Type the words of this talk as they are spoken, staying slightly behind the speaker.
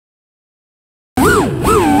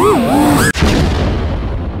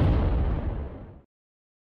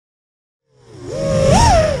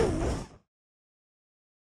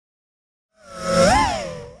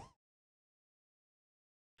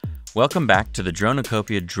Welcome back to the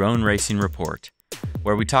Dronucopia Drone Racing Report,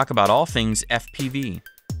 where we talk about all things FPV.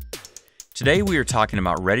 Today we are talking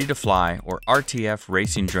about ready-to-fly or RTF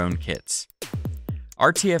racing drone kits.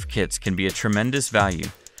 RTF kits can be a tremendous value,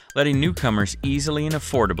 letting newcomers easily and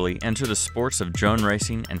affordably enter the sports of drone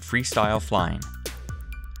racing and freestyle flying.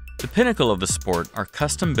 The pinnacle of the sport are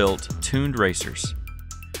custom-built, tuned racers.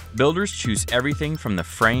 Builders choose everything from the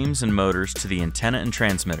frames and motors to the antenna and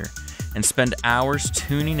transmitter, and spend hours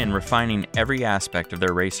tuning and refining every aspect of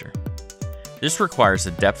their racer. This requires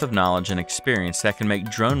a depth of knowledge and experience that can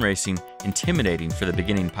make drone racing intimidating for the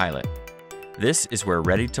beginning pilot. This is where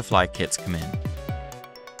ready-to-fly kits come in.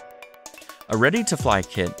 A ready-to-fly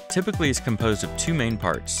kit typically is composed of two main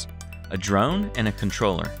parts, a drone and a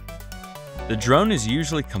controller. The drone is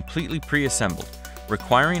usually completely pre-assembled,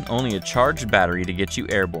 requiring only a charged battery to get you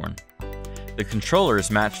airborne. The controller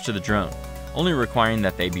is matched to the drone, only requiring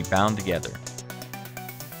that they be bound together.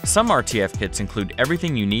 Some RTF kits include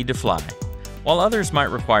everything you need to fly, while others might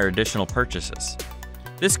require additional purchases.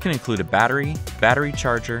 This can include a battery, battery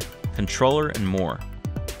charger, controller, and more.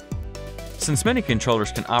 Since many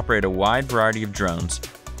controllers can operate a wide variety of drones,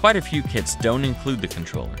 quite a few kits don't include the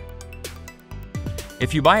controller.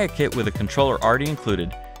 If you buy a kit with a controller already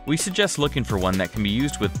included, we suggest looking for one that can be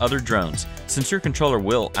used with other drones, since your controller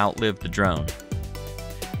will outlive the drone.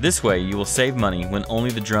 This way, you will save money when only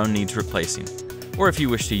the drone needs replacing, or if you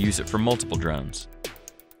wish to use it for multiple drones.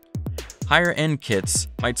 Higher-end kits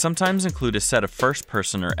might sometimes include a set of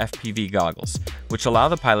first-person or FPV goggles, which allow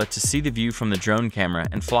the pilot to see the view from the drone camera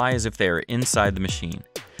and fly as if they are inside the machine.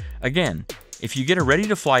 Again, if you get a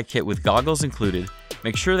ready-to-fly kit with goggles included,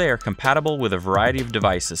 make sure they are compatible with a variety of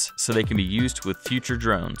devices so they can be used with future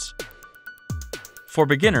drones. For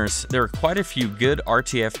beginners, there are quite a few good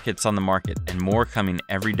RTF kits on the market and more coming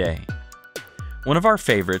every day. One of our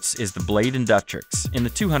favorites is the Blade Inductrix in the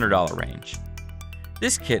 $200 range.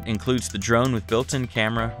 This kit includes the drone with built-in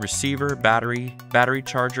camera, receiver, battery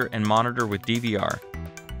charger, and monitor with DVR.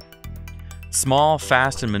 Small,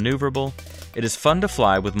 fast, and maneuverable, it is fun to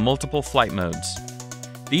fly with multiple flight modes.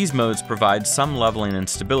 These modes provide some leveling and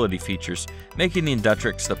stability features, making the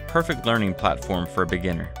Inductrix the perfect learning platform for a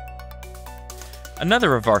beginner.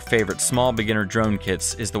 Another of our favorite small beginner drone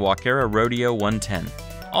kits is the Walkera Rodeo 110,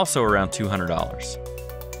 also around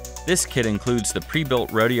 $200. This kit includes the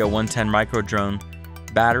pre-built Rodeo 110 micro drone,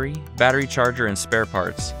 battery charger, and spare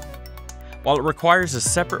parts. While it requires a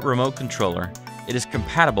separate remote controller, it is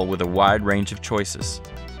compatible with a wide range of choices.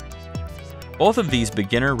 Both of these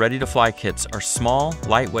beginner ready-to-fly kits are small,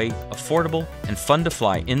 lightweight, affordable, and fun to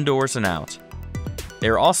fly indoors and out. They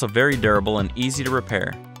are also very durable and easy to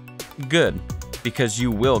repair. Good, because you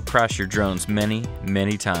will crash your drones many,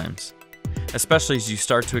 many times, especially as you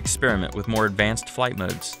start to experiment with more advanced flight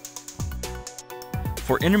modes.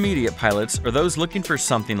 For intermediate pilots or those looking for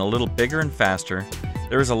something a little bigger and faster,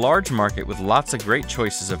 there is a large market with lots of great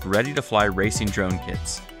choices of ready-to-fly racing drone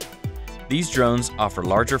kits. These drones offer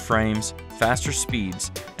larger frames, faster speeds,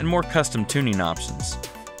 and more custom tuning options.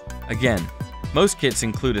 Again, most kits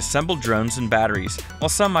include assembled drones and batteries, while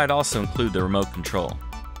some might also include the remote control.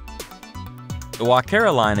 The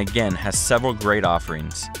Walkera line again has several great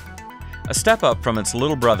offerings. A step up from its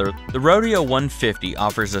little brother, the Rodeo 150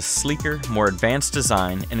 offers a sleeker, more advanced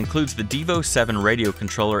design and includes the Devo 7 radio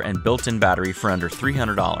controller and built-in battery for under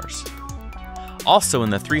 $300. Also in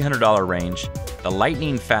the $300 range, the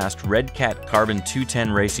lightning-fast Red Cat Carbon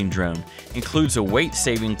 210 racing drone includes a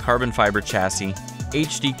weight-saving carbon fiber chassis,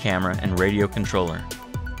 HD camera, and radio controller.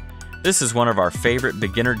 This is one of our favorite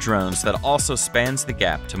beginner drones that also spans the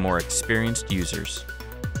gap to more experienced users.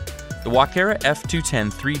 The Walkera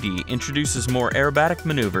F210 3D introduces more aerobatic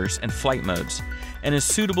maneuvers and flight modes and is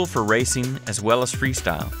suitable for racing as well as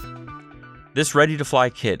freestyle. This ready-to-fly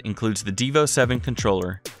kit includes the Devo 7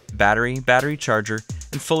 controller, battery charger,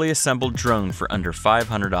 and fully assembled drone for under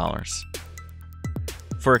 $500.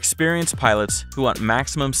 For experienced pilots who want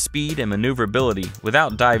maximum speed and maneuverability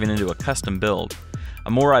without diving into a custom build, a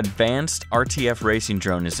more advanced RTF racing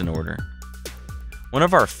drone is in order. One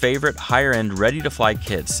of our favorite higher-end ready-to-fly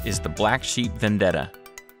kits is the Black Sheep Vendetta.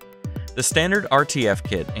 The standard RTF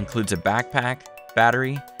kit includes a backpack,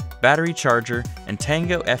 battery charger, and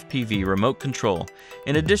Tango FPV remote control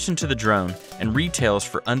in addition to the drone, and retails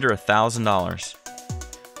for under $1,000.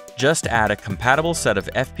 Just add a compatible set of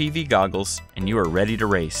FPV goggles and you are ready to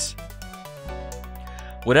race.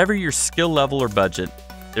 Whatever your skill level or budget,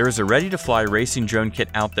 there is a ready-to-fly racing drone kit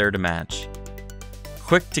out there to match.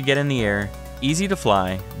 Quick to get in the air, easy to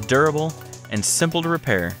fly, durable, and simple to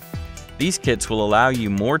repair, these kits will allow you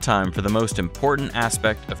more time for the most important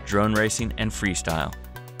aspect of drone racing and freestyle: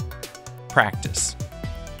 practice.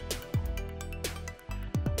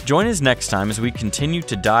 Join us next time as we continue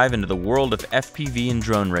to dive into the world of FPV and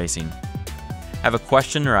drone racing. Have a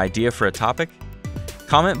question or idea for a topic?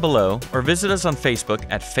 Comment below or visit us on Facebook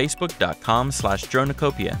at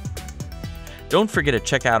facebook.com/Dronucopia. Don't forget to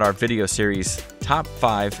check out our video series, Top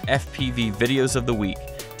 5 FPV Videos of the Week,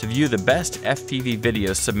 to view the best FPV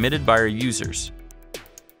videos submitted by our users.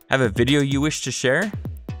 Have a video you wish to share?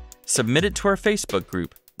 Submit it to our Facebook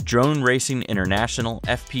group, Drone Racing International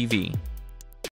FPV.